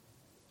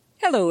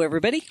Hello,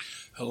 everybody.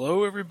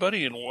 Hello,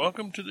 everybody, and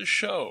welcome to the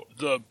show,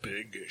 The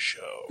Big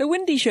Show. The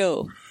Windy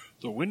Show.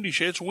 The Windy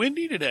Show. It's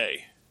windy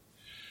today.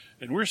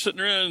 And we're sitting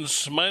around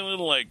smiling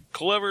like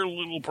clever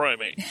little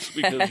primates.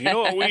 Because you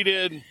know what we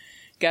did?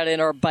 Got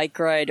in our bike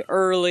ride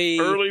early.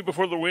 Early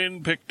before the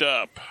wind picked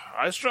up.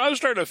 I was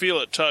starting to feel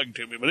it tug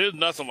to me, but it's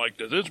nothing like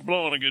this. It's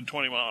blowing a good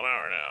 20 mile an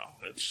hour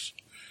now.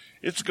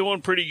 It's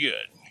going pretty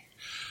good.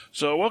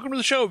 So welcome to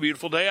the show.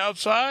 Beautiful day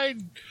outside.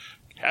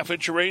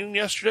 Half-inch of rain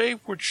yesterday,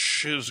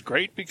 which is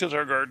great because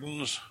our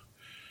garden's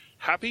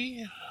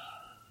happy.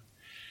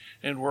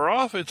 And we're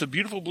off. It's a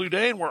beautiful blue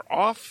day, and we're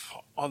off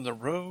on the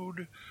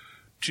road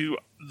to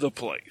the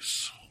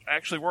place.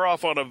 Actually, we're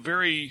off on a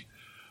very,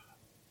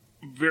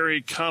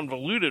 very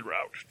convoluted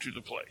route to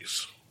the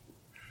place.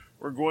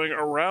 We're going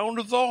around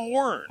the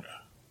Horn.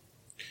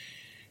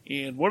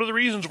 And one of the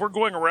reasons we're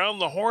going around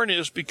the Horn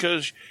is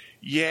because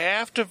you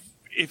have to,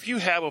 if you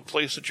have a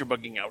place that you're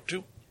bugging out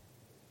to,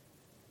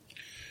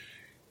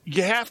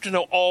 you have to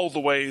know all the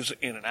ways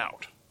in and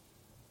out.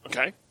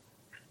 Okay?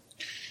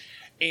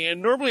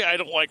 And normally I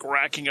don't like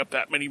racking up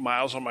that many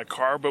miles on my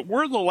car, but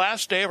we're in the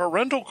last day of a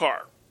rental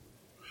car.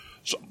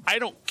 So I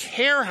don't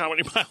care how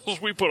many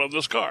miles we put on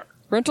this car.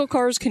 Rental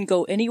cars can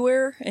go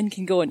anywhere and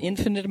can go an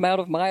infinite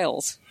amount of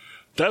miles.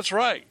 That's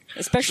right.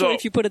 Especially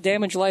if you put a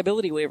damage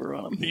liability waiver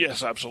on them.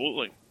 Yes,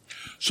 absolutely.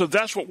 So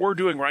that's what we're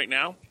doing right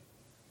now.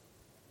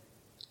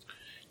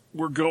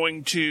 We're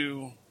going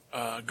to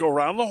go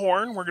around the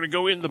Horn. We're going to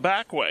go in the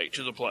back way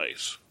to the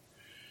place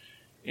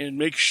and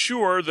make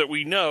sure that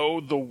we know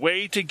the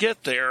way to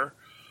get there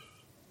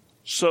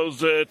so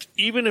that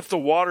even if the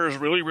water is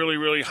really, really,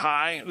 really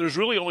high, there's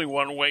really only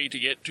one way to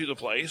get to the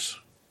place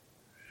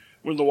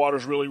when the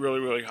water's really, really,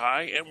 really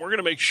high. And we're going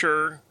to make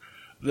sure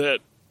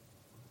that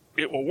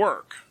it will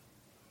work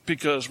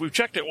because we've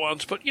checked it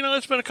once, but,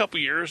 it's been a couple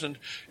years, and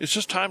it's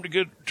just time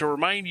to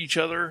remind each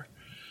other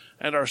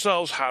and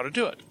ourselves how to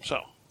do it.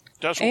 So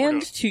that's what we're doing.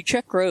 And to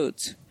check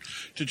roads.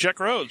 To check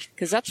roads.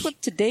 Because that's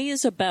what today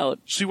is about.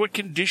 See what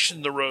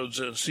condition the road's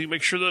in. See,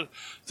 make sure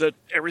that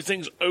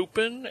everything's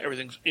open,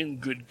 everything's in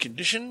good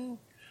condition.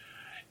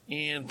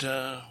 And,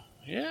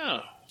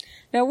 yeah.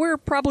 Now, we're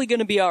probably going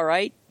to be all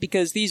right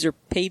because these are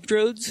paved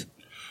roads.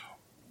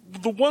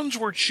 The ones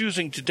we're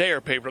choosing today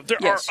are paved roads.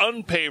 There are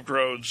unpaved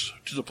roads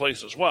to the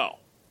place as well.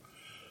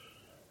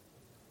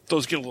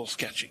 Those get a little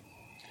sketchy.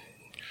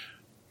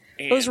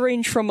 And those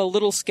range from a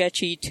little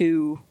sketchy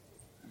to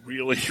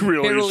really,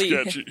 really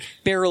sketchy.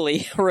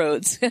 Barely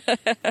roads.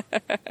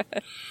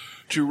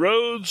 To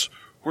roads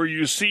where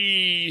you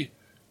see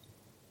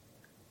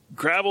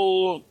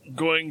gravel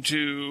going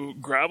to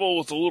gravel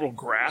with a little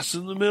grass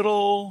in the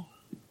middle,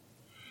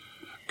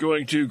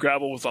 going to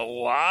gravel with a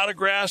lot of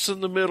grass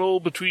in the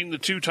middle between the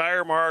two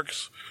tire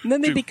marks. And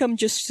then they become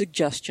just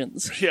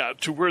suggestions. Yeah,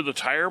 to where the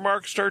tire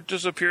marks start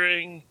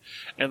disappearing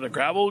and the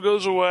gravel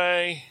goes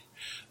away.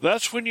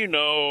 That's when you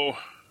know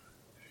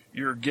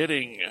you're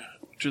getting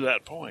to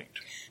that point.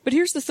 But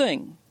here's the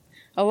thing.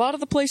 A lot of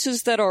the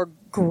places that are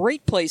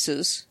great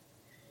places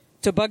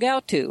to bug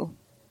out to,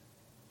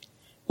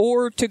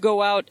 or to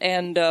go out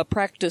and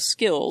practice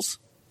skills,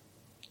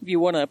 if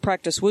you want to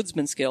practice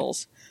woodsman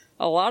skills,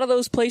 a lot of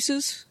those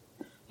places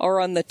are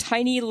on the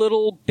tiny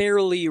little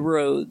barely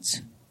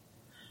roads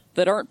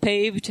that aren't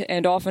paved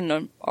and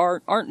often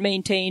aren't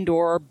maintained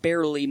or are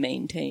barely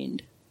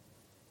maintained.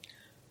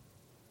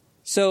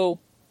 So,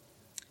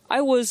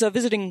 I was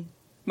visiting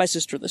my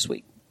sister this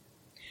week.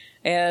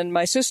 And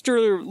my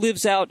sister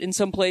lives out in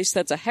some place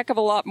that's a heck of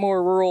a lot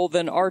more rural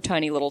than our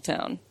tiny little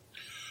town.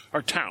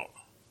 Our town.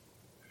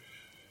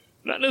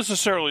 Not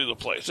necessarily the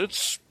place.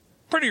 It's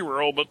pretty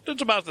rural, but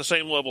it's about the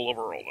same level of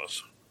ruralness.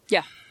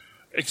 Yeah.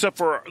 Except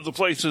for the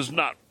place is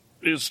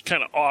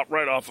kind of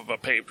right off of a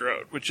paved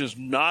road, which is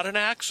not an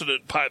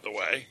accident, by the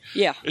way.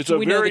 Yeah. It's a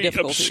very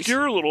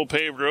obscure little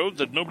paved road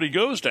that nobody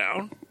goes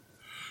down.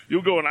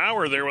 You'll go an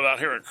hour there without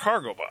hearing a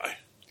car go by.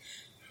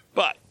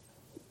 But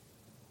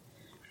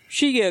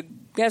she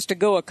has to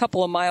go a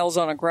couple of miles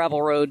on a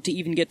gravel road to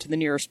even get to the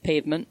nearest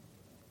pavement.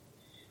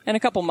 And a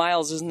couple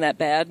miles isn't that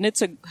bad, and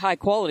it's a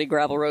high-quality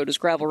gravel road as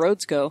gravel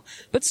roads go.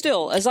 But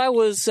still, as I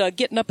was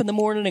getting up in the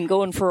morning and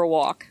going for a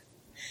walk,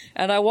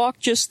 and I walked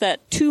just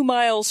that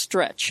 2-mile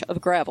stretch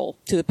of gravel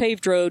to the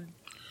paved road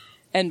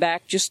and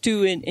back just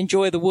to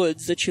enjoy the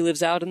woods that she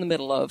lives out in the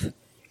middle of.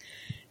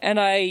 And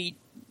I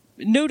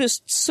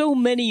noticed so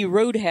many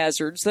road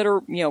hazards that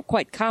are,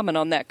 quite common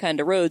on that kind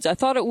of roads, I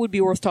thought it would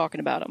be worth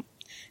talking about them.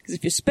 Because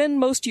if you spend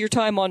most of your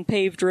time on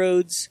paved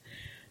roads,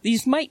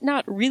 these might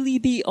not really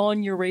be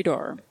on your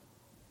radar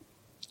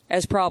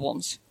as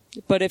problems.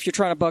 But if you're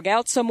trying to bug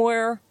out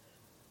somewhere,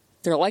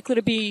 they're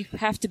likely to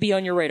have to be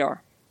on your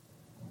radar.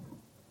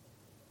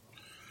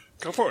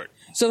 Go for it.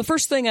 So the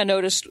first thing I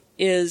noticed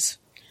is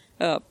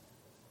the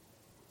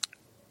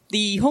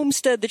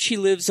homestead that she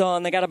lives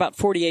on, they got about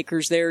 40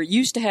 acres there,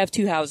 used to have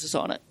 2 houses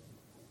on it.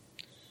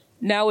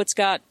 Now it's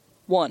got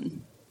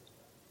 1,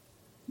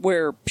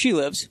 where she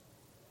lives.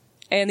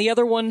 And the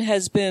other one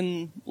has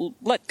been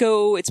let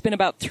go. It's been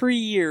about 3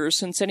 years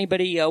since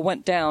anybody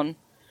went down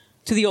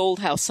to the old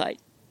house site.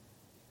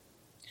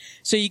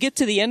 So you get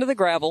to the end of the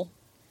gravel,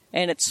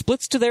 and it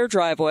splits to their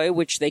driveway,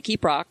 which they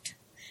keep rocked,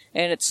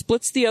 and it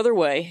splits the other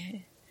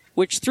way,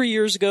 which 3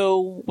 years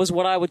ago was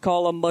what I would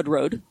call a mud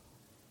road,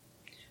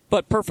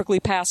 but perfectly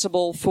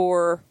passable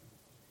for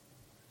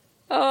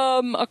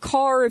a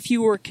car if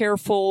you were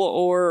careful,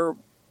 or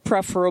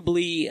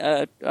preferably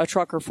a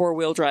truck or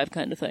four-wheel drive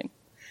kind of thing.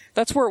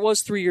 That's where it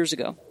was 3 years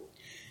ago.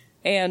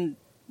 And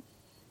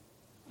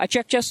I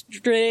checked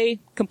yesterday,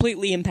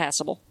 completely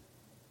impassable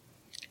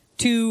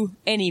to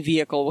any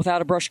vehicle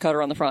without a brush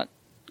cutter on the front,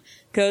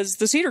 because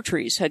the cedar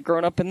trees had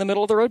grown up in the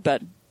middle of the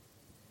roadbed.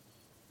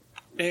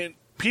 And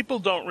people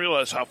don't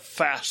realize how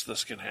fast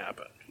this can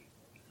happen.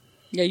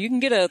 Yeah, you can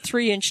get a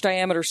 3-inch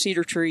diameter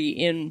cedar tree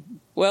in,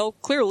 well,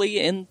 clearly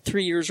in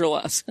 3 years or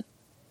less.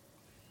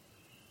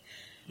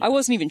 I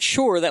wasn't even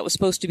sure that was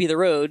supposed to be the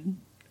road,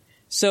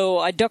 so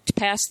I ducked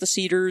past the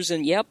cedars,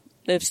 and yep,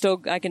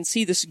 I can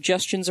see the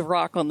suggestions of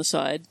rock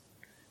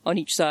on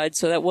each side,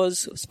 so that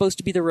was supposed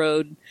to be the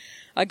road.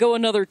 I go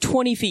another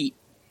 20 feet.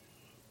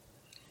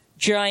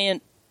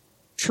 Giant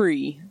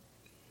tree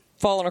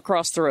falling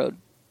across the road.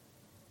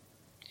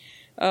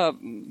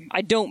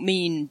 I don't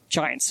mean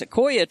giant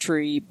sequoia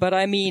tree, but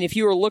I mean if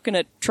you were looking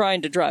at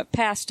trying to drive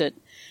past it,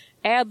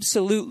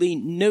 absolutely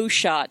no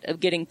shot of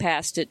getting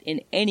past it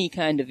in any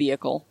kind of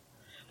vehicle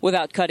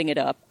without cutting it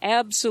up.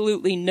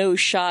 Absolutely no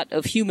shot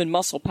of human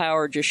muscle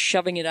power just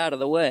shoving it out of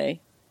the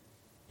way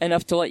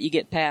enough to let you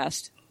get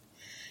past.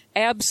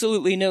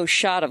 Absolutely no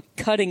shot of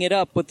cutting it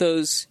up with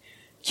those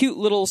cute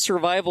little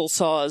survival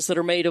saws that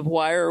are made of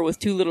wire with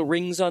 2 little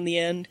rings on the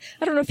end.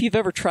 I don't know if you've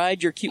ever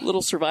tried your cute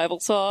little survival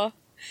saw,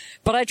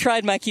 but I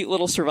tried my cute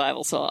little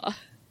survival saw.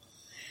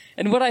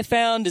 And what I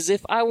found is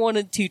if I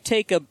wanted to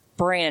take a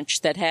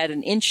branch that had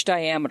 1 inch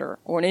diameter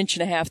or 1.5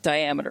 inches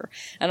diameter,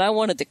 and I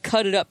wanted to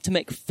cut it up to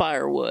make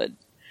firewood,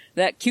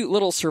 that cute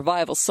little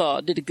survival saw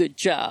did a good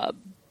job.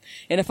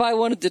 And if I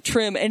wanted to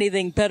trim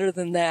anything better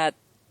than that,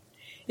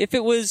 if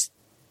it was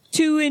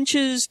 2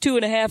 inches,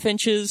 2.5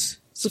 inches,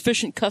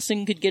 sufficient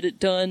cussing could get it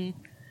done.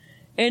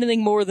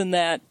 Anything more than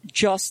that,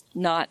 just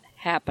not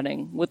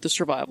happening with the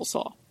survival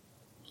saw.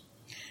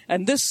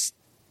 And this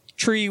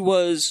tree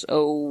was,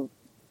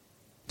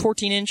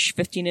 14-inch,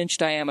 15-inch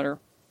diameter.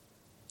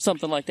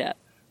 Something like that.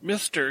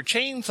 Mr.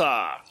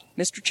 Chainsaw.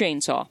 Mr.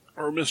 Chainsaw.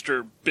 Or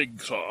Mr.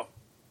 Big Saw.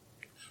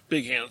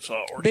 Big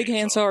handsaw or Big chainsaw.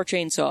 handsaw or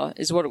chainsaw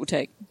is what it would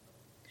take.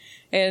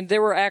 And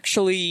there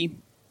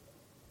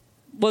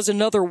was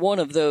another one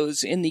of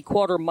those in the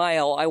 1/4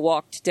 mile I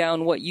walked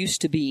down what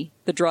used to be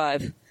the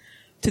drive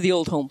to the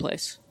old home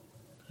place.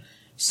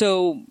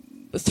 So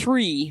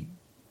 3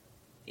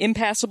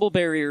 impassable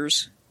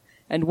barriers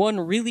and 1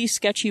 really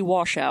sketchy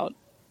washout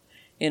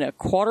in a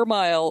 1/4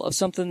 mile of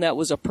something that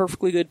was a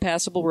perfectly good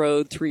passable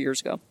road 3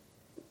 years ago.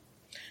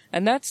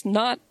 And that's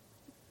not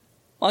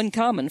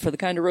uncommon for the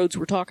kind of roads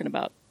we're talking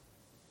about.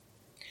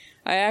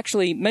 I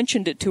actually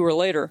mentioned it to her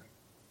later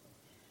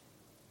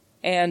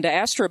and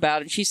asked her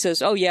about it. She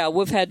says, oh yeah,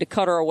 we've had to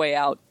cut our way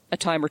out a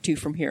time or two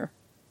from here.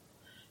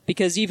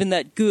 Because even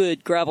that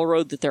good gravel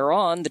road that they're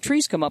on, the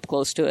trees come up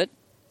close to it.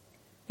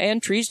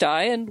 And trees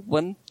die, and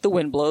when the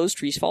wind blows,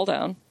 trees fall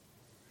down.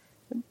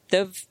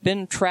 They've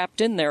been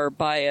trapped in there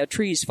by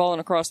trees falling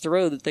across the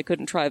road that they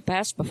couldn't drive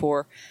past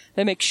before.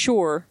 They make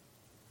sure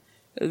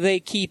they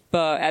keep,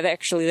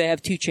 actually they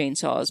have 2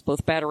 chainsaws,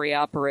 both battery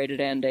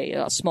operated and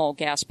a small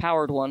gas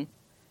powered one.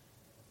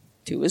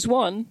 2 is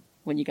 1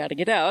 when you gotta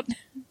get out.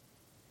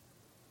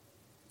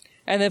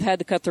 And they've had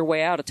to cut their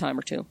way out a time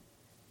or 2.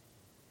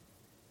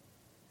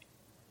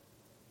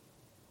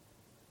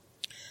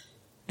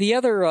 The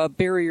other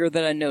barrier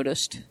that I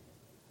noticed,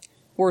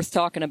 worth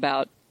talking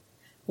about,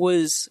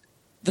 was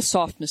the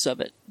softness of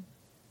it.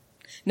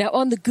 Now,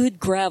 on the good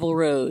gravel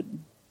road,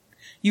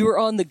 you were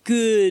on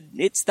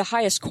it's the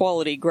highest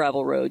quality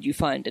gravel road you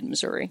find in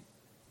Missouri.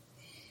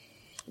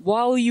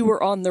 While you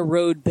were on the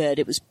roadbed,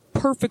 it was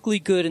perfectly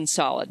good and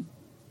solid.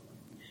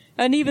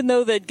 And even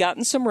though they'd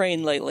gotten some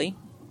rain lately,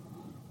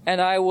 and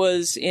I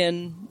was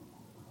in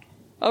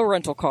a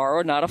rental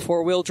car, not a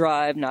 4-wheel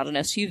drive, not an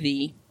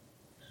SUV,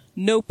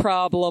 no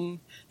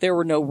problem. There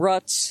were no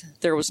ruts.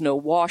 There was no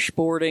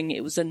washboarding.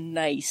 It was a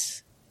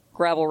nice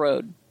gravel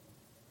road.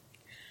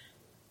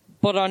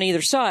 But on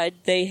either side,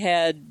 they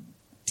had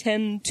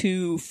 10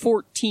 to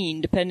 14,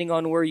 depending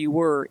on where you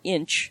were,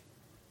 inch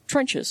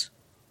trenches,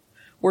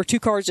 where 2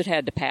 cars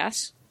had to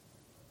pass.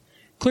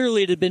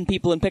 Clearly it had been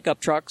people in pickup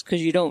trucks,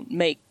 because you don't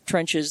make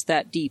trenches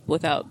that deep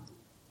without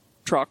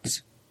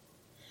trucks.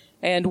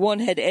 And one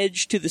had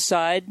edged to the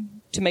side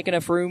to make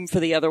enough room for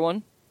the other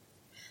one.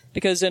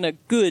 Because in a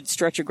good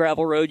stretch of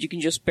gravel road, you can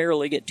just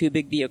barely get 2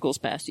 big vehicles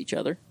past each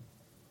other.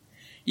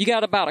 You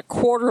got about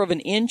 1/4 of an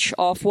inch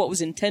off what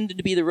was intended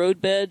to be the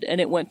roadbed,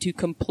 and it went to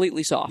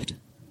completely soft.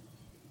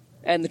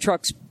 And the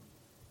trucks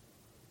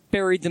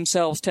buried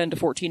themselves 10 to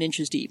 14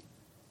 inches deep.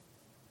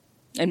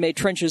 And made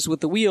trenches with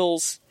the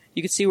wheels.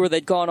 You could see where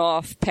they'd gone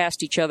off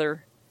past each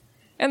other.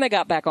 And they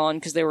got back on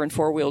because they were in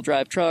 4-wheel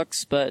drive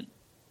trucks, but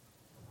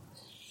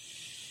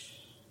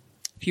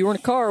if you were in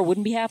a car, it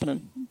wouldn't be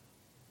happening.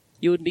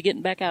 You wouldn't be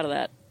getting back out of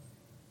that.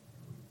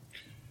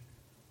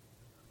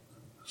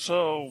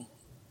 So,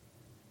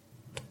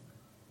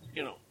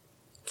 a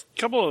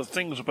couple of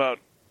things about,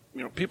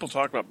 people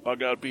talk about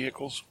bug-out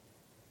vehicles.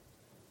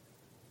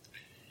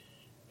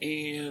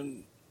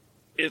 And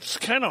it's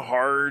kind of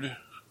hard.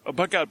 A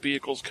bug-out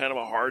vehicle is kind of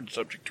a hard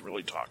subject to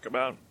really talk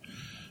about.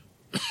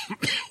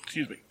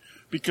 Excuse me.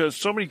 Because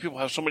so many people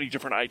have so many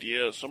different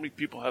ideas. So many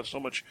people have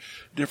so much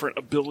different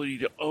ability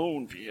to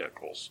own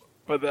vehicles.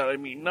 By that I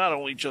mean not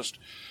only just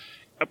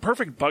a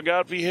perfect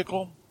bug-out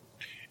vehicle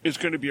is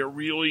going to be a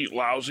really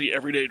lousy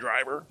everyday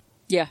driver.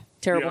 Yeah,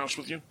 terrible. To be honest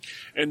with you.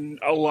 And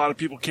a lot of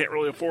people can't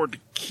really afford to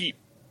keep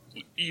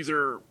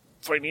either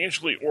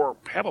financially or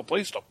have a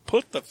place to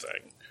put the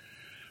thing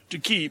to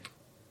keep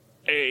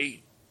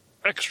a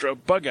extra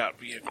bug-out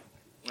vehicle.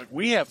 Like,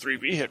 we have 3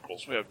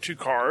 vehicles. We have 2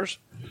 cars,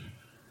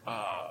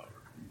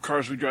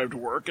 cars we drive to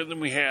work, and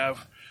then we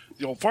have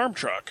the old farm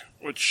truck,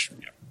 which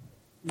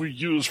we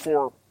use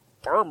for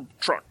farm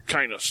truck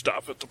kind of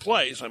stuff at the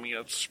place. I mean,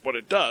 that's what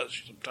it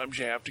does. Sometimes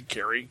you have to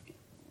carry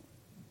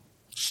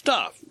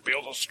stuff,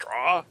 bales of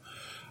straw,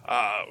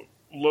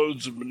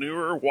 loads of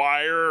manure,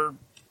 wire,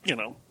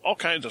 all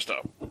kinds of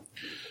stuff.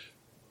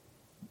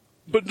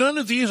 But none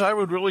of these I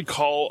would really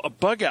call a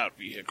bug-out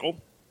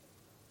vehicle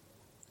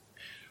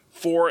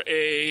for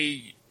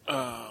a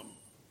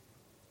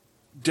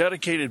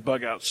dedicated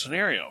bug-out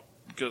scenario.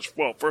 Because,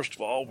 well, first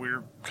of all,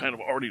 we're kind of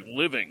already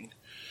living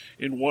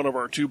in one of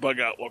our 2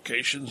 bug-out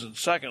locations, and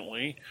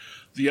secondly,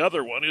 the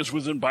other one is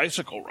within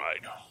bicycle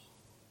ride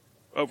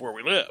of where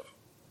we live.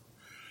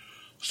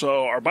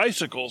 So our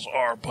bicycles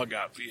are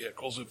bug-out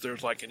vehicles if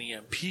there's like an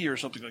EMP or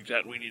something like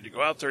that and we need to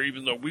go out there,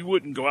 even though we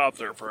wouldn't go out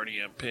there for an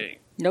EMP.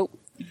 Nope.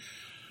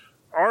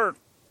 Our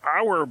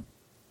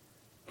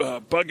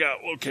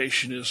bug-out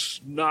location is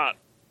not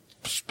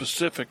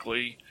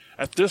specifically,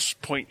 at this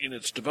point in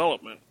its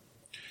development,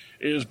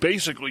 is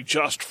basically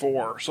just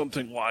for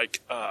something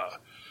like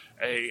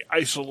a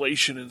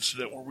isolation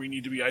incident where we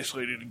need to be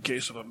isolated in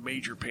case of a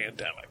major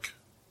pandemic.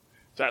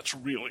 That's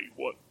really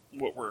what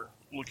we're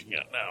looking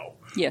at now.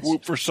 Yes.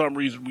 For some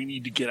reason, we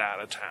need to get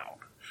out of town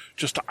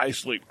just to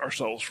isolate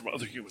ourselves from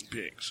other human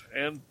beings.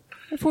 And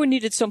if we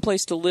needed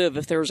someplace to live,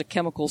 if there was a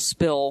chemical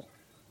spill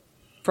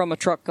from a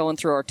truck going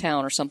through our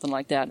town or something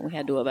like that, and we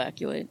had to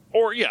evacuate.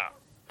 Or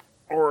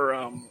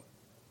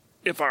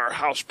if our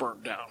house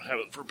burned down,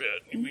 heaven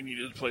forbid, and we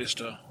needed a place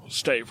to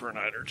stay for a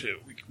night or 2,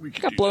 we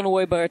could got blown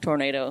away by a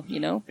tornado,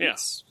 Yeah.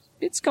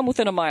 It's come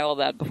within a mile of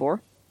that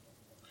before.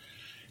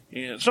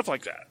 And stuff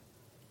like that.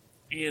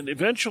 And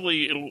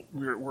eventually,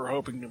 we're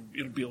hoping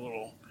it'll be a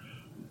little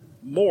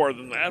more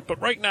than that. But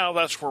right now,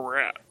 that's where we're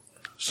at.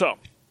 So,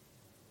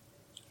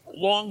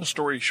 long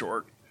story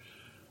short,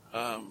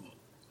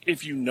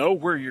 if you know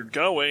where you're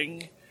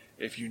going,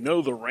 if you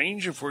know the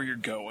range of where you're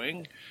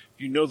going,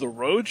 you know the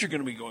roads you're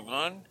going to be going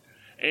on,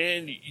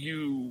 and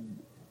you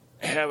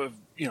have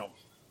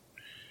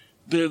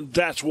then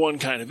that's one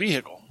kind of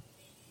vehicle.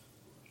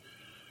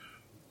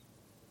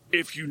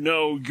 If you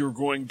know you're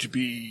going to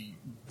be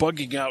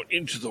bugging out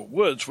into the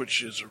woods,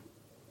 which is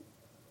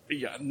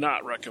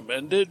not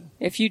recommended.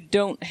 If you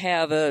don't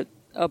have a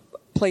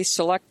place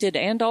selected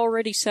and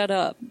already set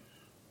up,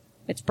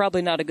 it's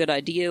probably not a good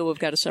idea. We've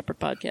got a separate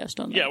podcast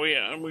on that. Yeah, we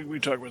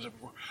talked about that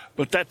before.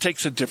 But that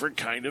takes a different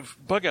kind of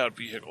bug-out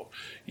vehicle.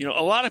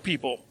 A lot of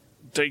people,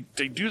 they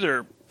do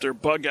their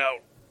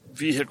bug-out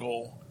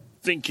vehicle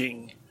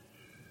thinking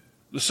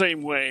the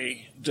same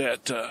way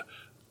that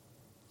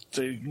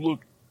they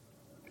look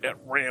at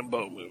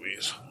Rambo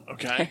movies,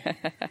 okay?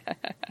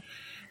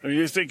 I mean,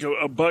 you think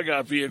a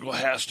bug-out vehicle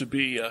has to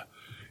be a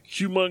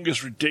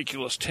humongous,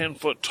 ridiculous,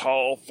 10-foot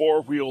tall,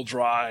 4-wheel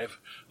drive,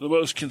 the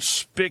most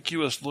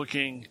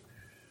conspicuous-looking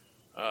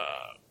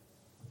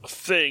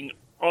thing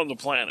on the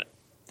planet.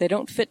 They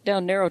don't fit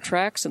down narrow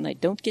tracks, and they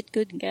don't get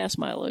good gas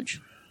mileage.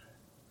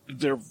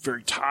 They're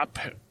very top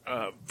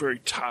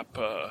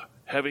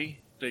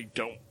heavy. They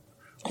don't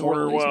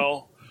corner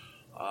well.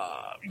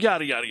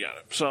 Yada, yada,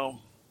 yada. So,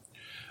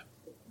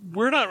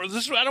 I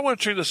don't want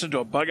to turn this into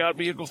a bug-out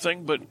vehicle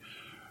thing, but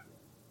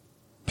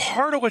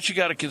part of what you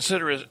got to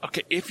consider is,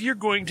 okay, if you're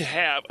going to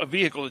have a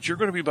vehicle that you're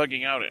going to be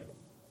bugging out in,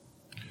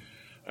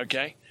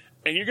 okay,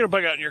 and you're going to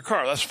bug out in your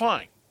car, that's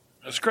fine.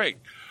 That's great.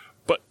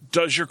 But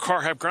does your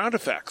car have ground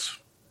effects?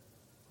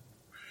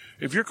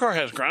 If your car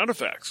has ground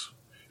effects,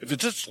 if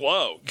it's just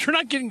slow, you're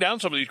not getting down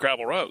some of these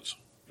gravel roads.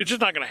 It's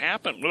just not going to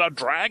happen without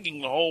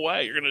dragging the whole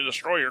way. You're going to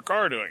destroy your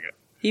car doing it.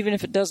 Even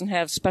if it doesn't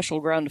have special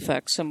ground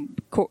effects, some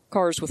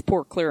cars with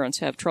poor clearance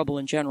have trouble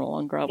in general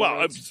on gravel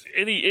roads.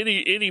 Well,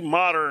 any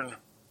modern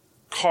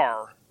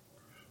car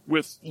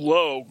with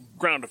low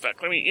ground effect.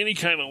 I mean, any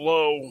kind of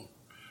low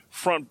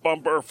front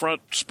bumper,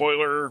 front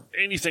spoiler,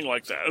 anything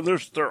like that. And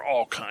there are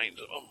all kinds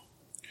of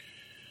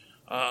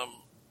them.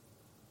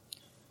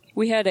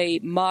 We had a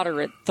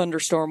moderate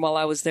thunderstorm while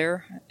I was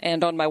there,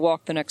 and on my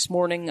walk the next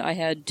morning, I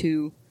had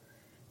to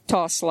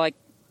toss like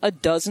a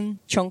dozen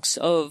chunks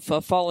of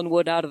fallen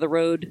wood out of the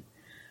road,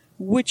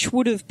 which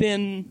would have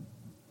been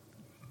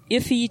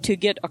iffy to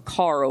get a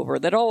car over.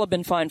 That'd all have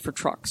been fine for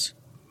trucks.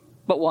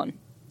 But one.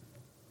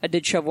 I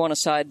did shove one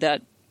aside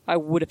that I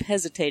would have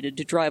hesitated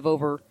to drive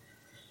over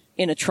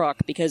in a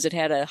truck because it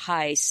had a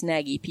high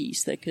snaggy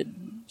piece that could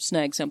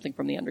snag something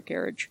from the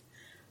undercarriage.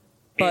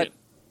 But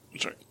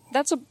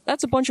that's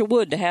a bunch of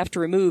wood to have to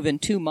remove in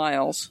 2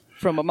 miles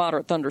from a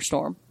moderate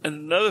thunderstorm. And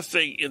another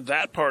thing, in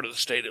that part of the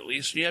state at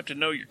least, you have to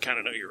know kind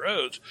of know your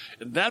roads.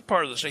 In that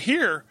part of the state,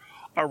 here,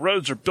 our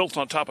roads are built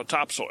on top of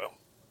topsoil.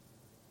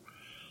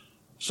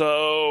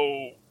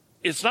 So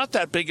it's not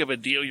that big of a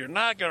deal. You're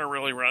not going to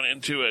really run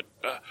into it.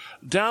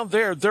 Down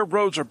there, their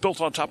roads are built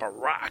on top of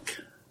rock.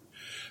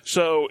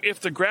 So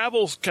if the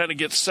gravel kind of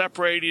gets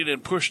separated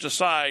and pushed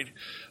aside,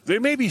 they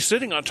may be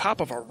sitting on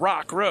top of a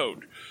rock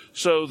road.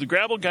 So the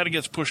gravel kind of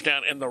gets pushed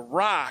down, and the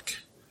rock,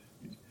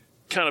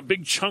 kind of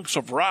big chunks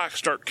of rock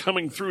start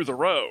coming through the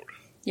road.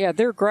 Yeah,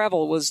 their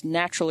gravel was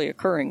naturally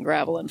occurring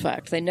gravel, in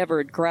fact. They never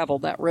had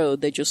graveled that road.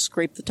 They just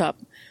scraped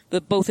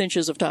both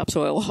inches of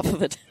topsoil off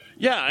of it.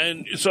 Yeah,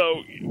 and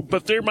so,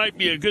 but there might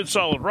be a good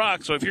solid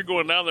rock, so if you're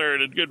going down there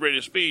at a good rate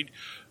of speed,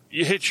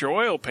 you hit your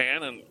oil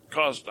pan and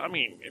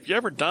if you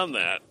ever done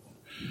that,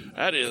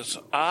 that is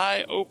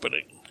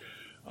eye-opening.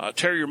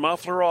 Tear your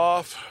muffler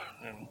off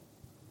and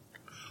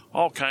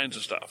all kinds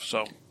of stuff.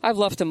 So I've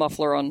left a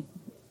muffler on.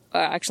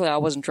 Actually, I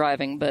wasn't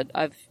driving, but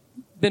I've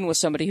been with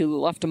somebody who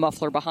left a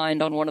muffler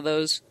behind on one of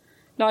those.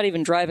 Not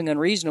even driving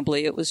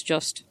unreasonably. It was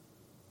just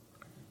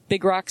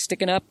big rock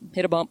sticking up,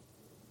 hit a bump.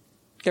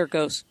 There it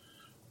goes.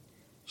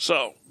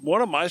 So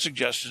one of my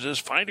suggestions is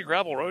find a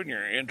gravel road in your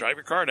area and drive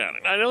your car down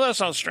it. I know that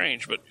sounds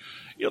strange, but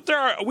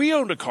we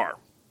owned a car,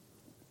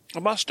 a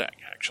Mustang,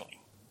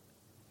 actually,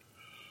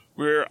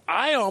 where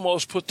I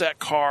almost put that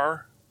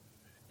car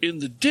in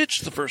the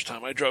ditch the first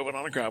time I drove it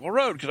on a gravel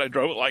road because I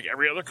drove it like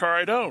every other car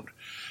I'd owned.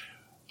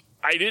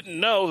 I didn't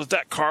know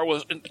that car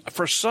was,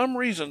 for some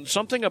reason,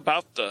 something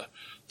about the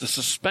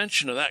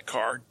suspension of that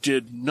car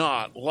did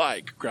not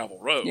like gravel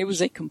roads. It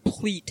was a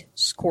complete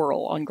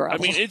squirrel on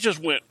gravel. It just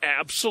went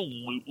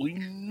absolutely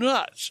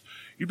nuts.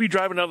 You'd be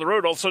driving down the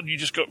road, all of a sudden you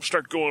just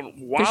start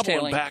going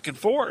wobbling back and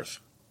forth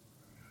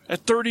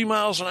at 30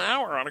 miles an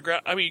hour on a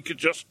gravel. You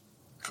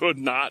could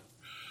not.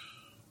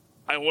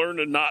 I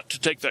learned not to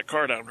take that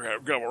car down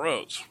gravel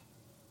roads.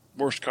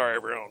 Worst car I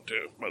ever owned,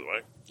 too, by the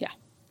way. Yeah.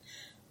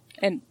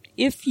 And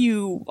if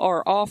you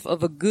are off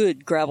of a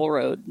good gravel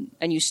road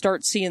and you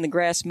start seeing the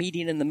grass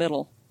meeting in the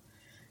middle,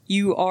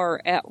 you are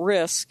at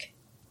risk,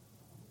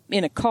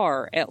 in a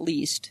car at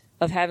least,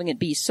 of having it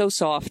be so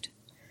soft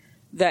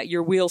that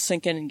your wheels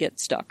sink in and get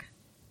stuck.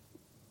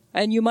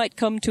 And you might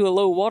come to a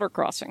low water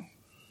crossing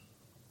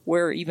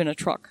where even a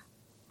truck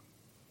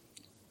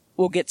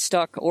will get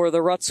stuck, or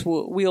the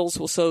wheels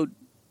will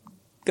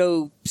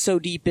go so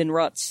deep in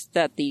ruts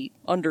that the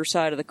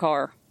underside of the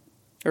car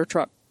or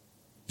truck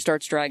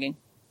starts dragging.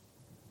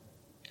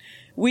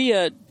 We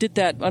did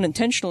that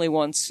unintentionally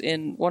once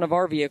in one of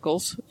our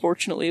vehicles.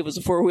 Fortunately, it was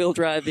a 4-wheel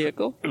drive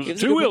vehicle. It was a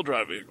 2-wheel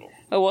drive vehicle.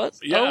 Oh, what?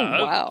 Yeah.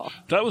 Oh, wow.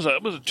 That was a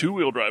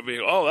 2-wheel drive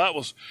vehicle. Oh, that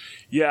was,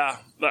 yeah.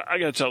 I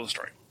got to tell the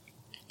story.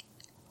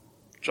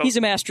 He's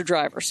a master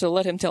driver, so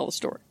let him tell the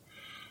story.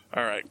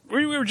 All right.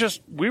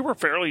 We were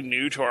fairly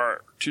new to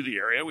the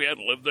area. We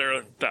hadn't lived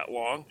there that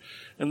long.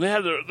 And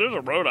there's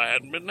a road I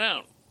hadn't been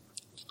down.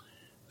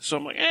 So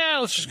I'm like,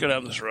 let's just go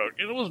down this road.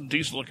 It was a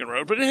decent looking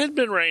road, but it had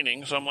been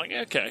raining. So I'm like,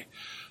 okay.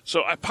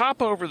 So I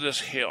pop over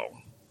this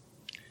hill,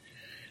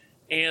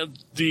 and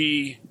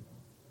the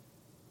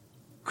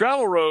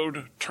gravel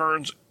road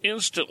turns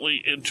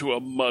instantly into a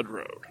mud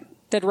road.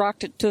 That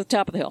rocked it to the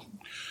top of the hill.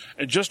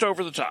 And just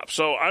over the top.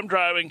 So I'm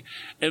driving,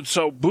 and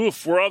so,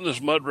 boof, we're on this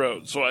mud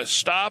road. So I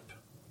stop,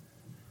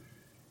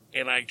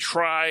 and I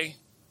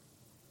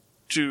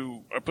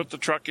put the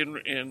truck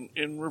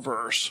in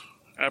reverse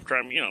after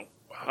I'm,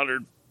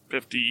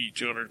 150,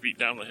 200 feet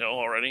down the hill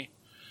already.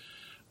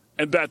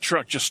 And that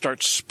truck just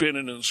starts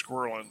spinning and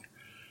squirreling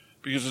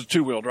because it's a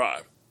 2-wheel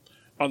drive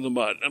on the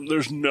mud. And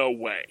there's no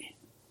way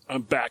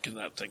I'm backing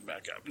that thing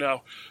back up.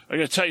 Now, I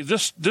got to tell you,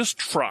 this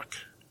truck,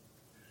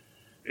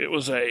 it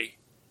was a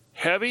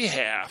heavy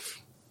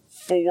half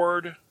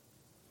Ford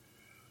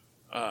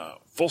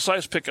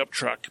full-size pickup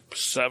truck,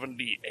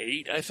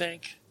 78, I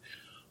think.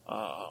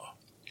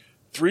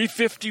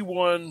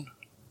 351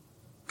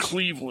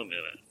 Cleveland in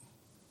it.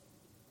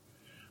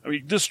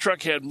 This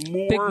truck had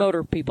more big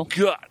motor people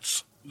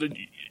guts than,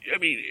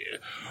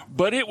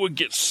 but it would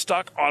get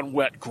stuck on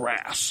wet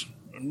grass.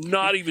 I'm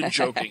not even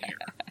joking here.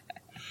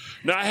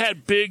 Now, I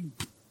had big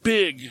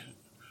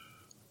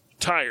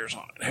tires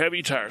on it,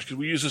 heavy tires, because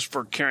we use this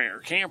for carrying our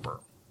camper.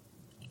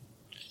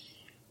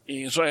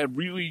 And so I had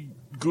really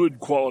good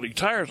quality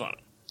tires on it.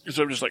 And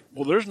so I'm just like,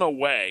 well, there's no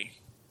way.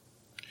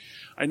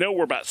 I know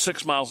we're about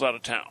 6 miles out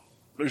of town.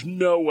 There's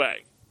no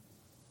way.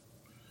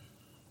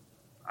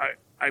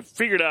 I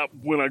figured out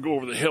when I go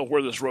over the hill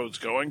where this road's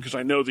going, because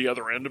I know the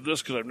other end of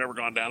this, because I've never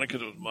gone down it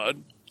because it was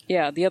mud.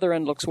 Yeah, the other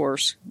end looks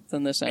worse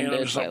than this end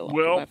is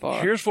by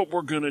far. Here's what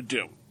we're going to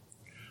do.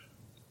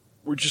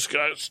 We're just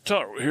going to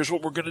tell her, here's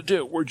what we're going to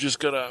do. We're just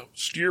going to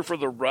steer for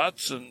the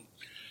ruts and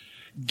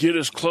get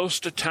as close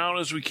to town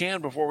as we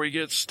can before we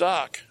get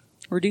stuck.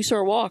 Reduce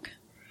our walk.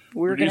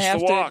 we're going to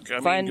have walk.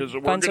 to find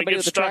somebody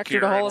with a tractor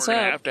to haul us We're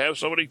out. going to have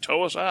somebody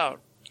tow us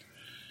out.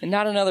 And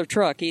not another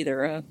truck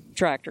either, a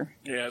tractor.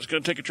 Yeah, it's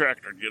going to take a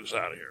tractor to get us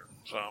out of here.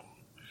 So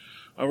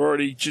I've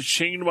already just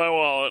chinged my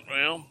wallet.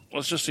 Well,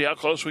 let's just see how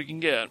close we can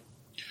get.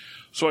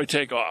 So I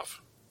take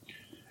off.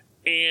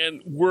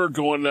 And we're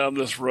going down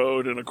this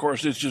road, and of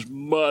course it's just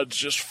mud's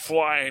just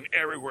flying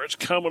everywhere. It's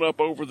coming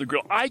up over the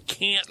grill. I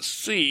can't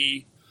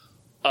see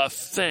a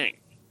thing.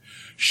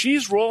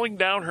 She's rolling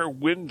down her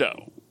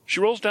window. She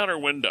rolls down her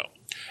window,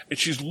 and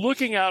she's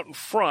looking out in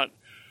front,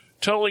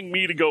 telling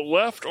me to go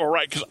left or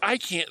right, because I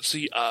can't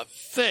see a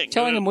thing.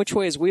 Telling him which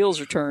way his wheels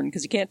are turned,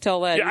 because you can't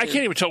tell that. Yeah, either. I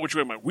can't even tell which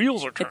way my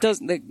wheels are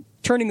turning.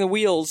 Turning the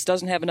wheels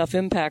doesn't have enough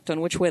impact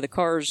on which way the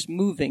car's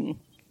moving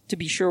to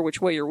be sure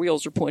which way your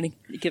wheels are pointing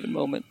at a given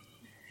moment.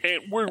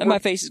 And my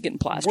face is getting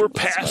plastered. We're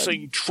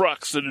passing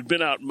trucks that had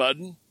been out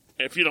mudding.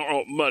 If you don't know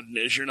what mudding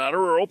is, you're not a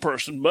rural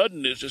person.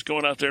 Mudding is just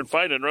going out there and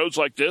finding roads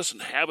like this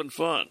and having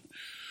fun.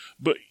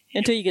 But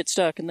until you get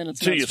stuck, and then it's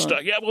until you get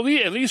stuck. Yeah, well,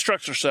 these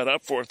trucks are set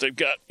up for it. They've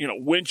got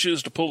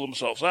winches to pull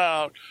themselves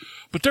out,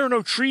 but there are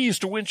no trees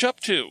to winch up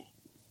to.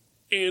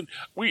 And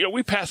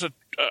we pass a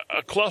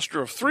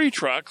cluster of 3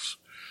 trucks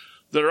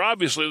that are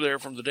obviously there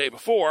from the day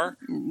before.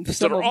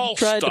 Some of them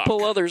tried to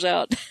pull others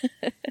out.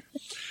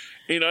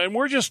 And I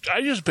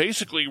just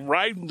basically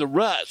riding the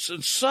ruts,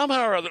 and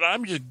somehow or other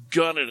I'm just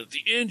gunning it.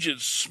 The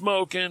engine's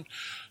smoking,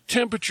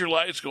 temperature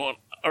gauge is going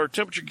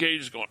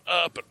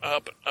up and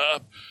up and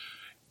up,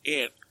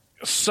 and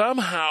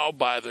somehow,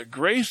 by the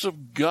grace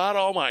of God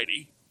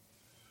Almighty,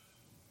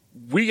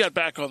 we got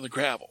back on the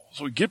gravel.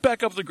 So we get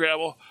back up the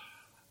gravel.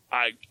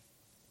 I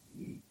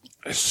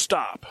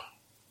stop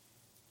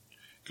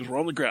because we're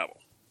on the gravel.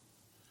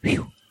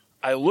 Whew.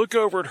 I look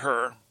over at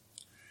her,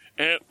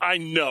 and I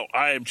know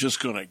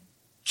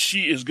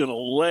she is going to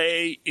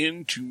lay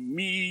into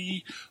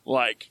me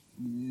like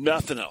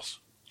nothing else.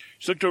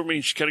 She looked over at me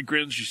and she kind of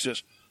grins. She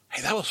says,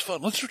 "Hey, that was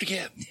fun. Let's do it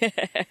again."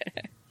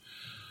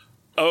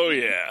 Oh,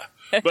 yeah.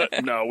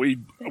 But no, we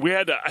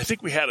had to, I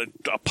think we had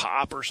a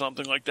pop or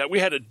something like that. We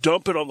had to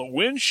dump it on the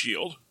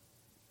windshield.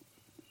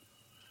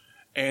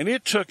 And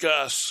it took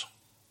us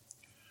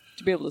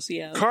to be able to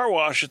see out. Car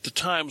wash at the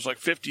time was like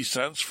 50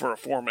 cents for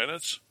 4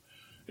 minutes.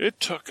 It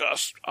took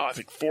us, I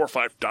think, $4 or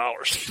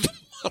 $5.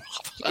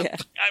 Yeah.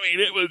 I mean,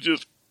 it was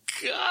just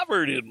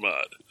covered in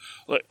mud.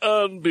 Like,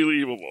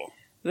 unbelievable.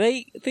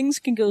 Things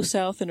can go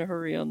south in a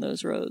hurry on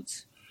those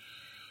roads.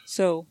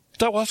 So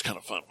that was kind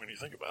of fun when you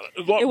think about it.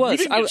 It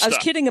was. I was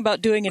kidding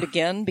about doing it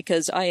again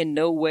because I in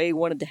no way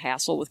wanted to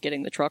hassle with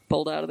getting the truck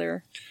pulled out of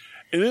there.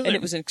 And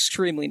it was an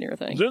extremely near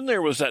thing. Then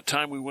there was that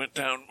time we went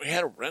down. We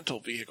had a rental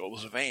vehicle. It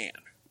was a van.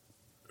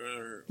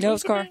 No, it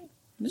was a car.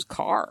 It was a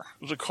car.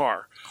 It was a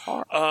car.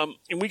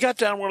 And we got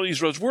down one of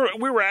these roads.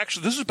 We were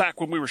actually, this is back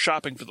when we were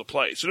shopping for the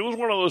place. And it was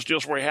one of those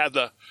deals where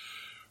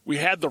we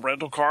had the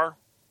rental car.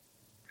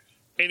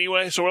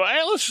 Anyway, so we're like,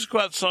 hey, let's just go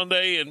out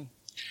Sunday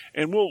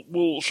and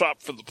we'll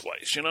shop for the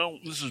place.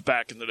 This is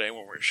back in the day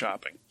when we were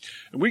shopping.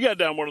 And we got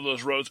down one of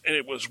those roads and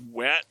it was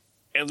wet.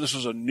 And this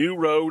was a new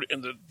road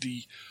and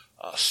the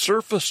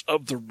surface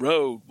of the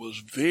road was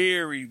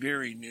very,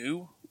 very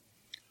new.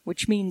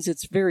 Which means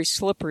it's very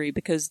slippery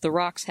because the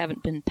rocks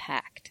haven't been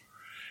packed.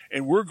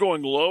 And we're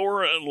going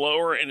lower and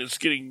lower, and it's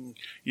getting,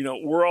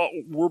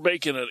 we're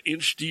making an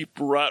inch deep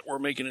rut. We're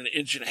making an 1.5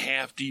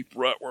 inch deep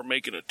rut. We're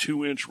making a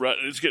 2-inch rut,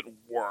 and it's getting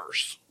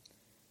worse.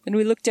 And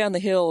we look down the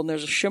hill, and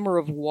there's a shimmer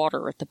of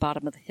water at the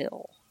bottom of the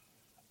hill.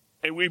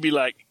 And we'd be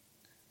like,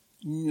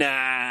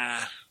 nah.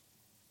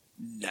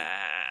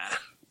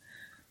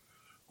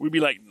 We'd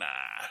be like, nah.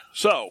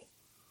 So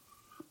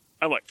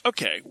I'm like,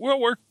 okay, well,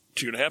 we're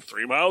 2.5,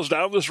 3 miles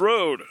down this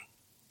road.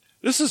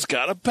 This has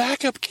got a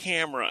backup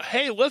camera.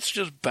 Hey, let's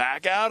just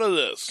back out of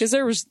this. Because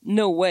there was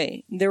no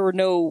way. There were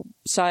no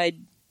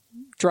side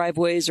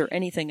driveways or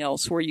anything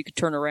else where you could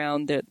turn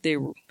around.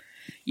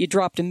 You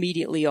dropped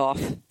immediately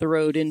off the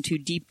road into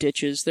deep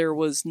ditches. There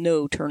was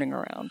no turning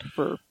around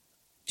for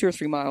 2 or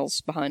 3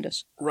 miles behind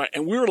us. Right,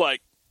 and we're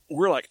like,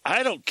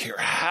 I don't care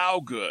how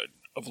good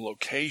of a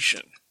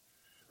location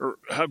or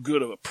how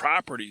good of a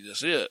property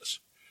this is.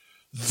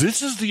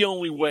 This is the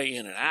only way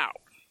in and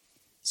out.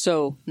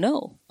 So,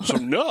 no.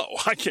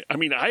 I can't. I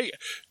mean,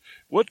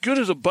 what good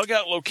is a bug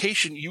out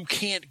location you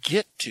can't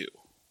get to?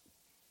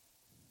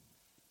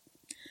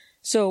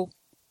 So,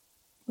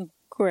 go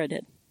right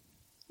ahead.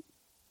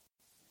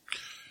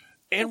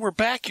 And we're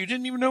back. You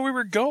didn't even know we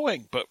were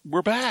going, but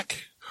we're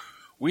back.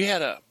 We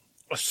had a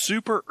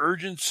super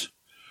urgent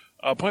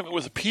appointment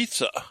with a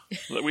pizza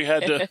that we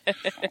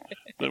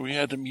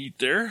had to meet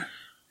there.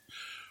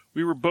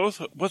 We were both,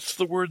 what's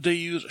the word they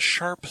use?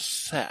 Sharp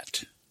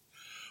set.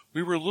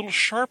 We were a little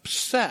sharp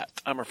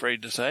set, I'm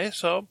afraid to say.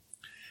 So,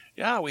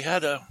 yeah, we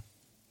had a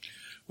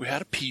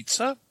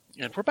pizza,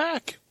 and we're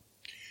back.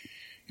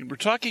 And we're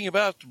talking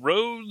about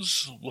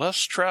roads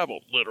less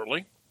traveled,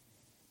 literally.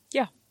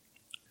 Yeah.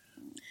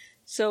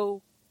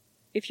 So,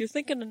 if you're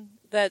thinking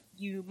that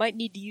you might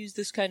need to use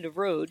this kind of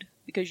road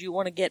because you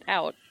want to get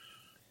out,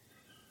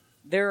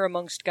 there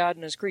amongst God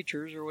and His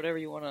creatures, or whatever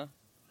you want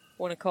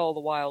to call the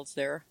wilds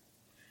there,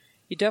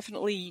 You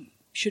definitely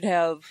should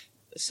have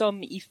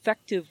some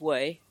effective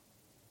way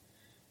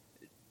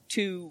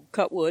to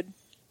cut wood,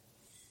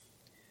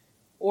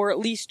 or at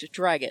least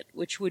drag it,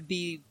 which would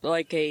be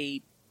like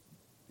a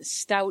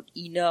stout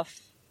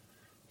enough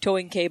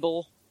towing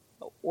cable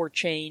or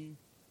chain,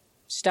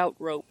 stout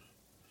rope.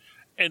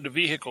 And a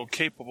vehicle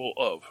capable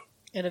of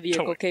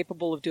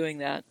doing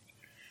that.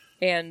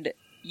 And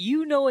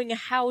you knowing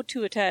how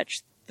to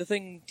attach the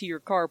thing to your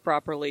car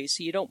properly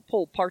so you don't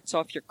pull parts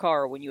off your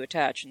car when you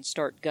attach and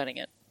start gunning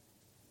it.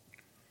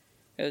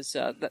 Because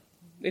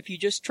if you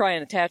just try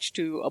and attach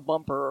to a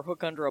bumper or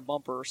hook under a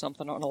bumper or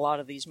something on a lot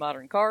of these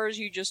modern cars,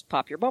 you just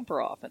pop your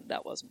bumper off, and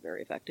that wasn't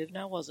very effective,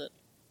 now was it?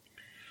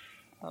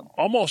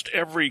 Almost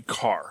every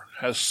car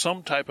has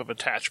some type of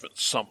attachment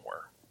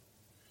somewhere.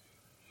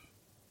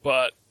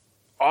 But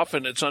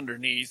often it's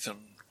underneath, and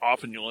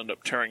often you'll end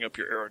up tearing up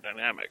your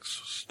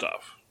aerodynamics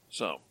stuff.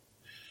 So,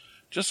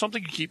 just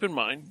something to keep in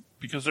mind,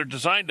 because they're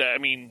designed to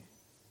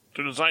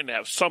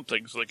have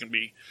something so they can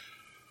be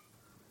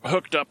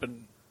hooked up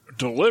and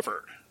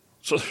delivered.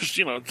 So there's,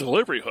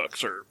 delivery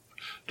hooks or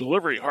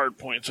delivery hard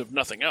points, if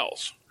nothing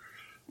else.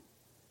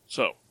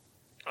 So,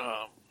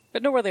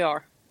 but know where they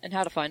are and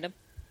how to find them.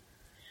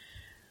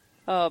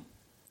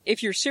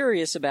 If you're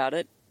serious about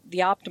it, the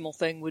optimal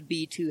thing would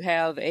be to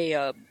have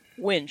a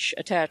winch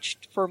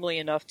attached firmly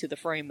enough to the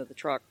frame of the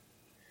truck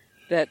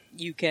that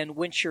you can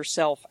winch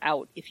yourself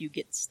out if you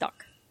get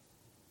stuck.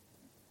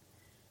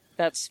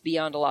 That's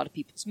beyond a lot of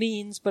people's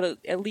means, but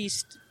at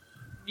least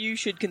you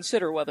should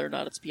consider whether or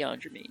not it's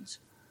beyond your means.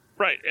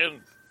 Right,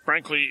 and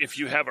frankly, if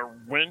you have a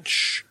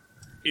winch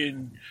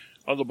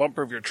on the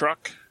bumper of your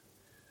truck,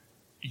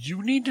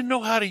 you need to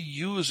know how to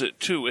use it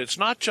too. It's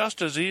not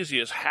just as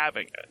easy as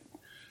having it.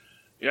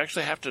 You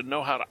actually have to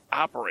know how to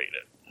operate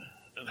it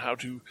and how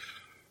to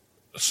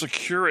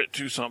secure it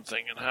to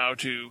something and how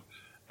to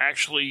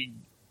actually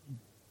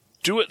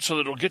do it so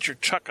that it'll get your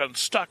truck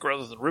unstuck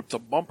rather than rip the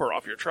bumper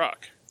off your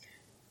truck.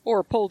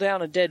 Or pull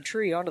down a dead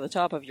tree onto the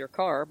top of your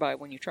car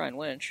when you try and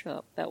winch.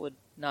 That would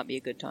not be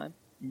a good time.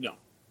 No.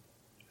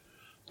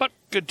 But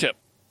good tip.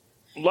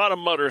 A lot of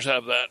mudders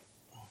have that.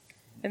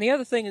 And the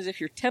other thing is, if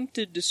you're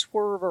tempted to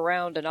swerve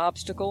around an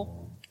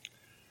obstacle,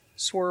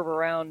 swerve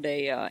around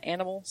a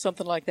animal,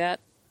 something like that,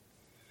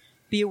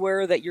 be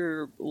aware that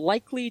you're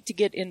likely to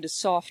get into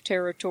soft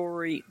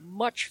territory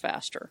much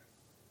faster.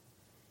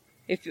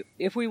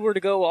 If we were to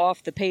go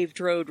off the paved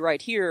road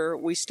right here,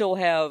 we still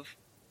have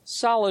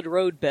solid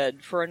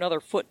roadbed for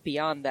another foot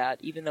beyond that,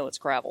 even though it's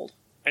graveled.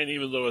 And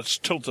even though it's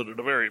tilted at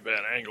a very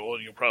bad angle,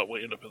 and you'll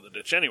probably end up in the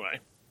ditch anyway.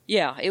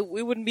 Yeah, it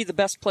wouldn't be the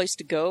best place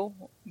to go,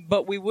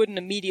 but we wouldn't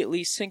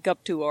immediately sink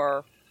up to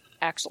our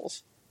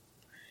axles.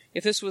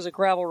 If this was a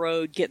gravel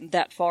road, getting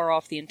that far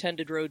off the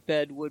intended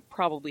roadbed would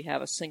probably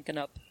have us sinking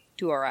up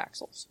to our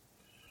axles.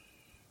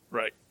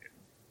 Right.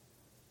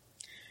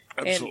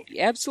 Absolutely. And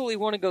you absolutely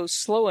want to go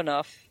slow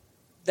enough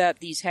that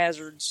these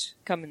hazards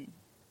come in,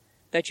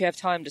 that you have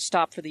time to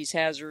stop for these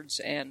hazards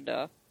and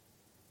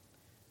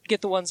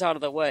get the ones out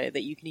of the way,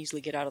 that you can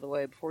easily get out of the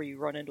way before you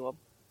run into them.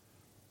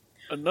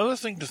 Another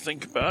thing to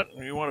think about,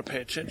 and you want to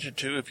pay attention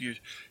to, if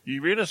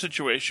you're in a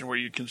situation where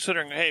you're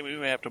considering, hey, we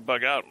may have to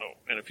bug out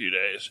in a few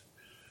days,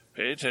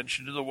 pay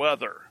attention to the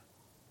weather.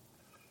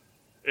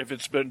 If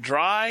it's been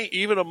dry,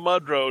 even a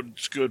mud road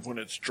is good when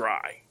it's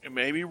dry. It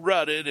may be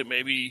rutted, it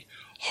may be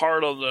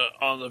hard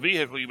on the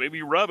vehicle, you may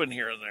be rubbing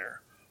here and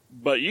there,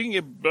 but you can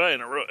get by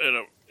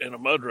in a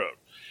mud road.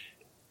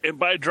 And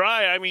by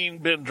dry, I mean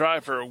been dry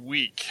for a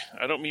week.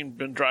 I don't mean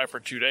been dry for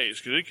 2 days,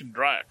 because it can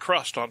dry a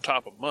crust on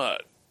top of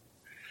mud.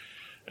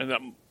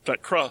 And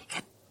that crust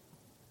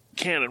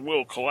can and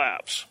will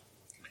collapse.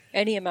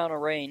 Any amount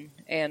of rain,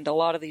 and a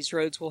lot of these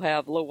roads will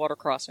have low water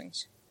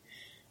crossings.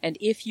 And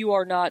if you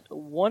are not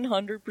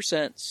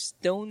 100%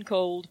 stone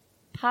cold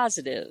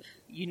positive,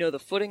 you know the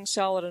footing's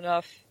solid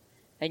enough,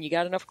 and you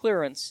got enough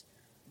clearance,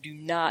 do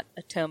not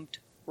attempt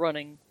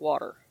running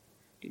water.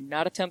 Do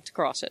not attempt to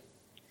cross it.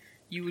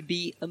 You would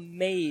be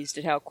amazed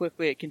at how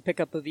quickly it can pick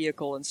up a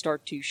vehicle and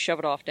start to shove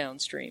it off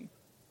downstream.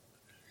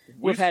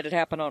 We've had it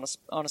happen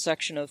on a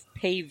section of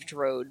paved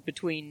road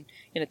in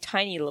a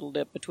tiny little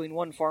dip between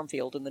one farm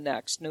field and the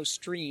next. No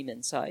stream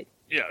in sight.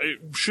 Yeah, it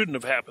shouldn't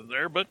have happened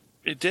there, but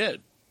it did.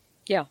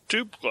 Yeah.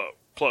 Tube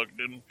plugged,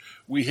 and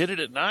we hit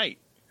it at night.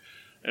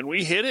 And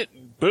we hit it,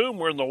 and boom,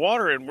 we're in the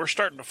water, and we're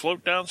starting to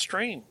float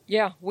downstream.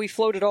 Yeah, we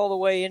floated all the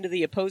way into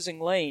the opposing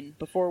lane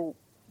before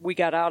we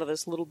got out of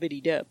this little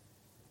bitty dip.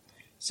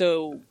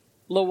 So,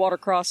 low water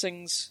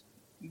crossings,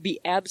 be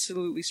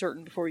absolutely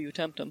certain before you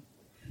attempt them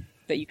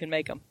that you can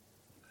make them.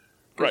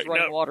 Because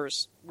running water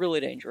is really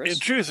dangerous. In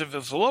truth, if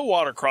it's a low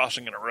water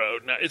crossing in a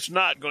road, now it's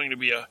not going to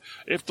be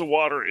if the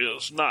water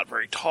is not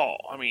very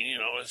tall. I mean,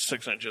 it's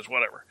 6 inches,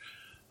 whatever.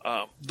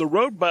 The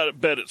road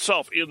bed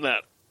itself on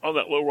that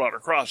low water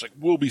crossing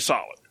will be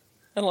solid.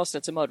 Unless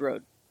it's a mud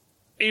road.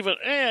 Even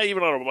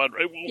on a mud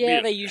road, it won't be.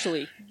 Yeah, they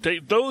usually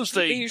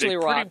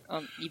rock.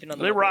 Even on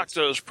the they rock roads.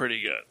 those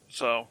pretty good.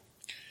 So,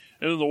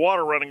 and then the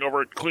water running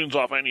over it cleans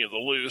off any of the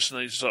loose,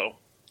 and so.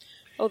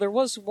 Oh, there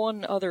was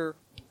one other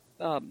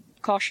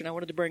caution I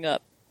wanted to bring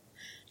up.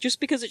 Just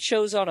because it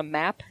shows on a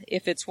map,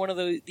 if it's one of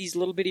these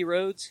little bitty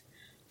roads,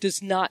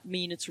 does not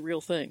mean it's a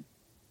real thing.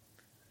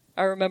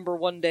 I remember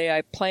one day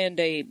I planned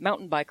a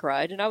mountain bike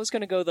ride, and I was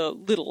going to go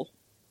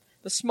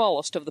the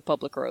smallest of the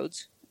public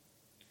roads.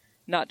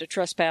 Not to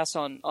trespass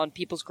on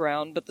people's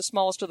ground, but the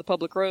smallest of the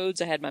public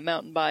roads. I had my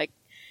mountain bike.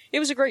 It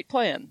was a great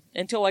plan,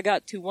 until I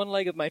got to one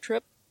leg of my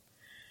trip,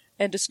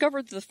 and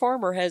discovered that the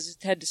farmer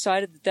had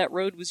decided that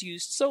road was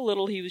used so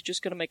little he was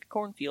just going to make a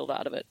cornfield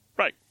out of it.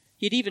 Right.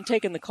 He'd even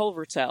taken the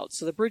culverts out,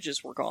 so the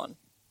bridges were gone.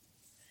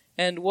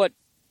 And what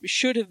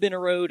should have been a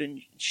road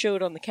and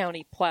showed on the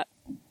county plat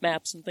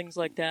maps and things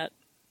like that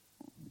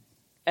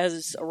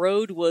as a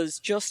road was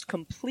just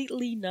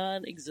completely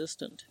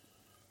non-existent.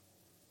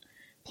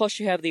 Plus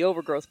you have the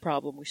overgrowth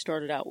problem we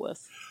started out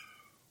with.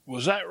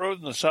 Was that road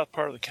in the south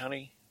part of the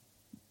county?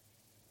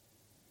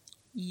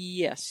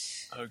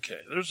 Yes.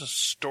 Okay, there's a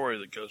story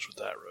that goes with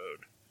that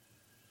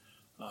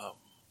road.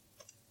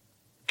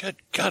 Good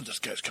God, this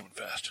guy's coming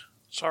fast.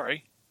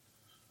 Sorry.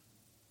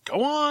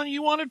 Go on,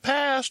 you wanted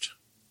past.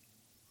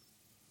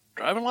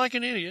 Driving like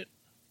an idiot.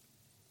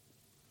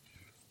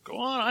 Go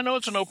on, I know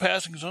it's a no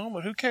passing zone,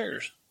 but who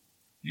cares?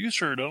 You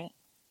sure don't.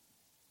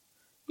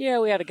 Yeah,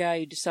 we had a guy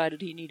who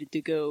decided he needed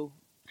to go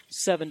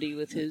 70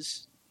 with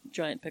his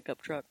giant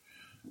pickup truck.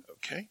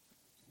 Okay.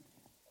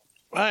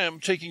 I am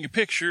taking a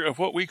picture of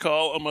what we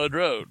call a mud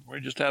road. We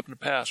just happened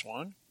to pass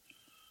one.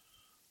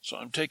 So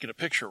I'm taking a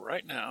picture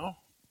right now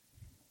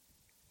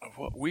of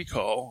what we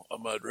call a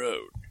mud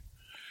road.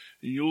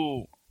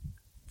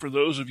 For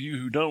those of you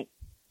who don't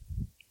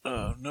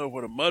know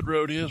what a mud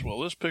road is, well,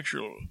 this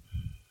picture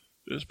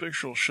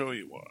will show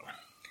you one.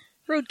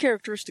 Road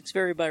characteristics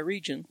vary by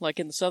region. Like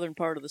in the southern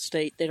part of the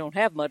state, they don't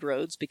have mud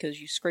roads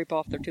because you scrape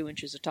off their 2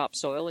 inches of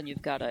topsoil and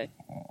you've got a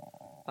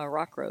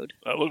rock road.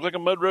 That look like a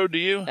mud road to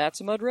you?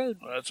 That's a mud road.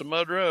 That's a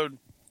mud road.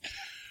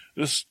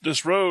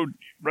 This road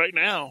right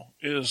now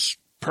is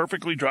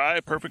perfectly dry,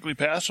 perfectly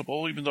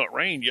passable, even though it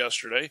rained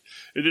yesterday.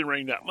 It didn't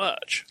rain that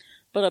much.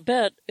 But I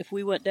bet if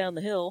we went down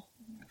the hill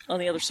on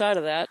the other side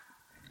of that,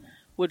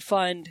 would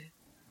find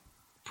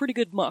pretty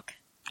good muck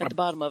at the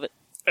bottom of it.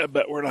 I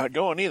bet we're not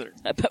going either.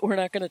 I bet we're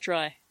not going to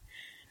try.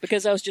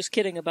 Because I was just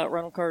kidding about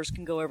rental cars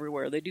can go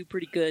everywhere. They do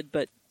pretty good,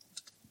 but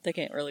they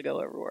can't really go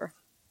everywhere.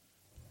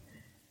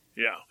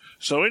 Yeah.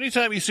 So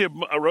anytime you see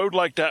a road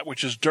like that,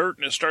 which is dirt,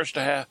 and it starts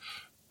to have,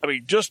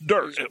 just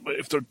dirt.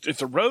 If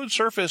the road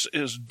surface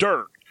is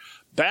dirt,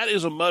 that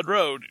is a mud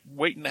road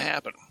waiting to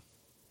happen.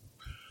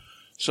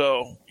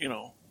 So,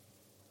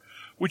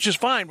 which is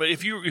fine. But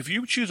if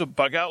you choose a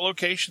bug out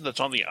location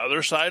that's on the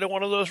other side of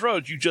one of those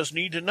roads, you just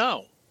need to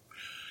know.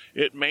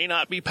 It may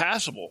not be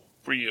passable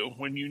for you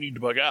when you need to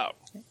bug out.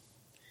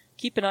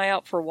 Keep an eye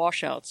out for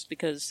washouts,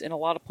 because in a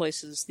lot of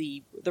places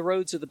the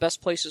roads are the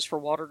best places for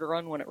water to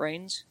run when it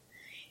rains.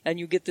 And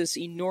you get this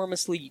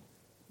enormously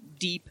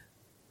deep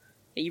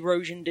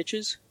erosion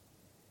ditches.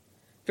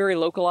 Very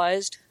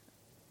localized.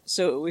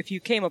 So if you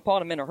came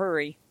upon them in a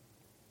hurry,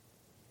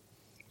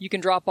 you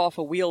can drop off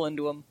a wheel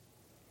into them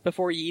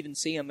before you even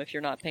see them if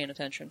you're not paying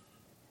attention.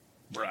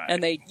 Right.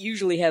 And they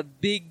usually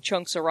have big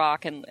chunks of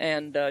rock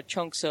and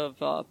chunks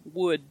of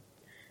wood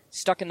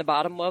stuck in the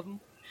bottom of them.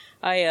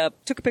 I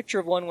took a picture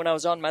of one when I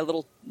was on my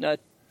little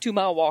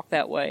 2-mile walk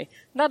that way.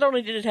 Not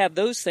only did it have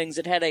those things,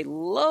 it had a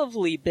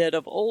lovely bit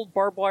of old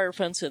barbed wire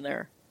fence in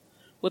there,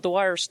 with the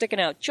wire sticking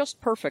out just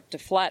perfect to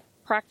flat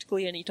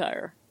practically any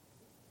tire.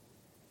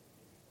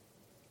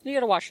 You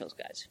gotta watch those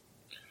guys.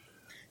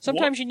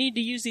 Sometimes you need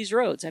to use these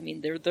roads.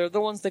 They're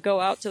the ones that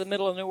go out to the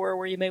middle of nowhere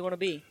where you may want to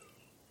be.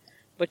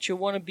 But you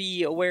want to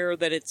be aware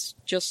that it's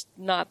just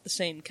not the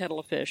same kettle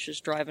of fish as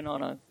driving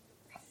on a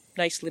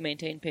nicely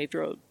maintained paved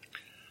road.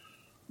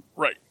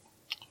 Right.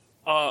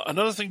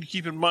 Another thing to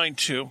keep in mind,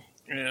 too,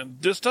 and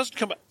this doesn't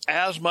come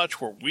as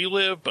much where we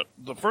live, but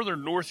the further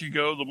north you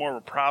go, the more of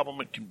a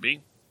problem it can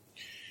be,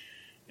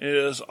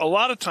 is a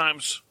lot of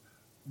times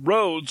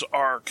roads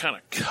are kind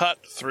of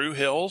cut through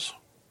hills.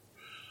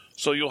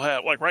 So you'll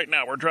have, like right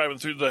now, we're driving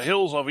through the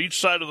hills of each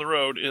side of the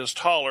road is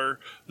taller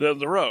than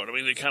the road.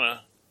 They kind of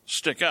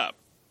stick up.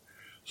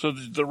 So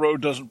the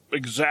road doesn't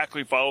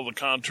exactly follow the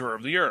contour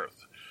of the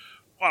earth.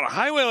 On a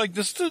highway like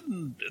this,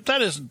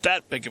 that isn't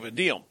that big of a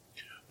deal.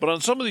 But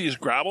on some of these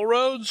gravel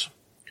roads,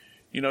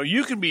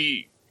 you can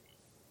be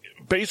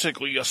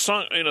basically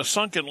in a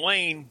sunken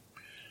lane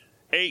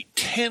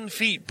 8-10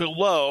 feet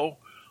below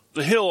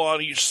the hill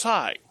on each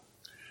side.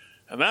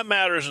 And that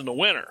matters in the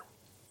winter,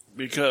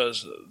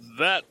 because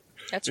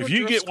if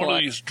you get one of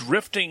these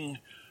drifting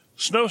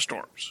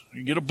snowstorms,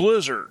 you get a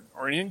blizzard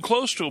or anything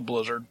close to a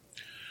blizzard,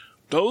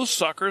 those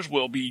suckers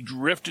will be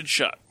drifted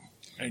shut.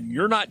 And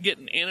you're not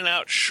getting in and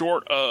out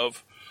short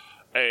of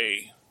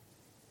a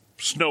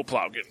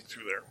snowplow getting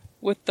through there.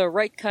 With the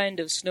right kind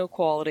of snow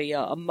quality,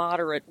 a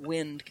moderate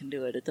wind can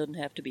do it. It doesn't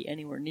have to be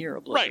anywhere near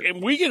a blizzard. Right,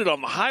 and we get it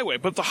on the highway,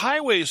 but the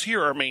highways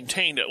here are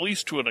maintained at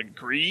least to a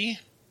degree.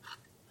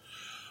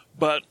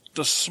 But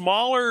the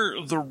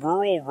smaller the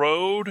rural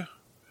road,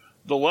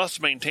 the less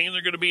maintained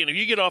they're going to be. And if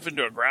you get off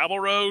into a gravel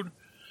road,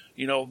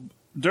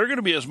 they're going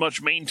to be as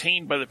much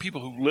maintained by the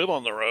people who live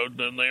on the road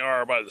than they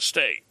are by the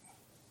state.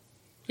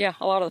 Yeah,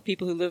 a lot of the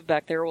people who live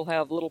back there will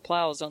have little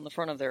plows on the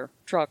front of their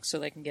trucks so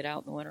they can get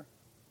out in the winter.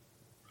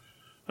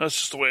 That's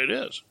just the way it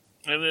is.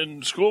 And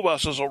then school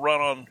buses will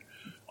run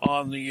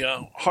on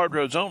the hard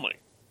roads only.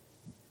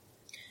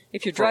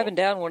 If you're driving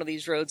down one of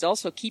these roads,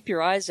 also keep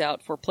your eyes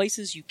out for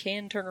places you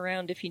can turn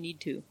around if you need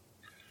to,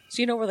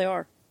 so you know where they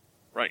are.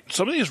 Right.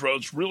 Some of these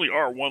roads really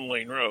are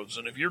one-lane roads,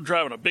 and if you're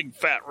driving a big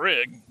fat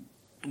rig,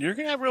 you're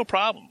going to have real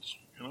problems.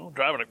 You know,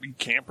 driving a big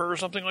camper or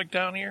something like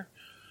down here,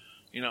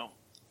 you know,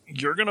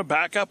 you're going to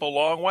back up a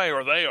long way,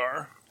 or they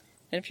are.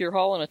 And if you're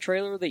hauling a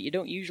trailer that you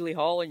don't usually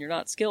haul and you're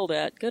not skilled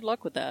at, good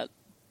luck with that.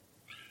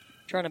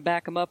 Trying to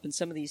back them up in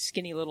some of these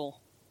skinny little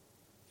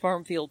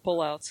farm field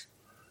pullouts.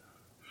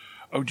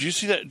 Oh, did you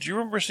see that? Do you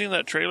remember seeing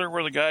that trailer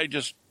where the guy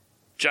just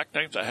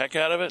jackknifed the heck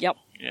out of it? Yep.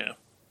 Yeah.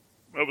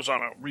 That was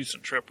on a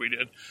recent trip we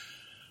did.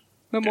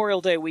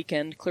 Memorial Day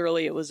weekend.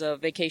 Clearly it was a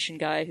vacation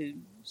guy who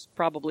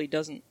probably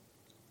doesn't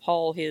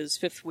haul his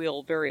fifth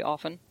wheel very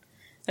often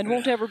and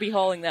won't ever be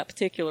hauling that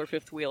particular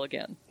fifth wheel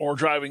again. Or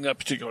driving that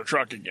particular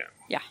truck again.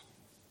 Yeah.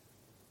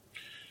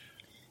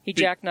 He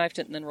jackknifed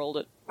it and then rolled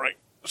it. Right.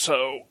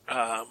 So,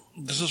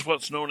 this is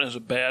what's known as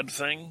a bad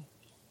thing.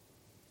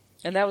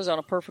 And that was on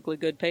a perfectly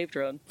good paved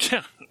road.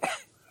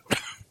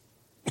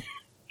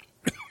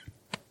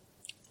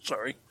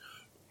 Sorry.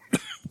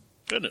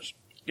 Goodness.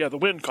 Yeah, the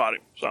wind caught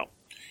him. So,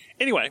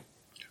 anyway,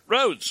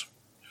 roads.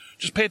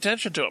 Just pay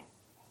attention to them.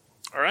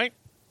 All right?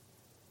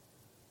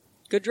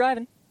 Good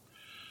driving.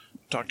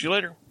 Talk to you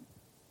later.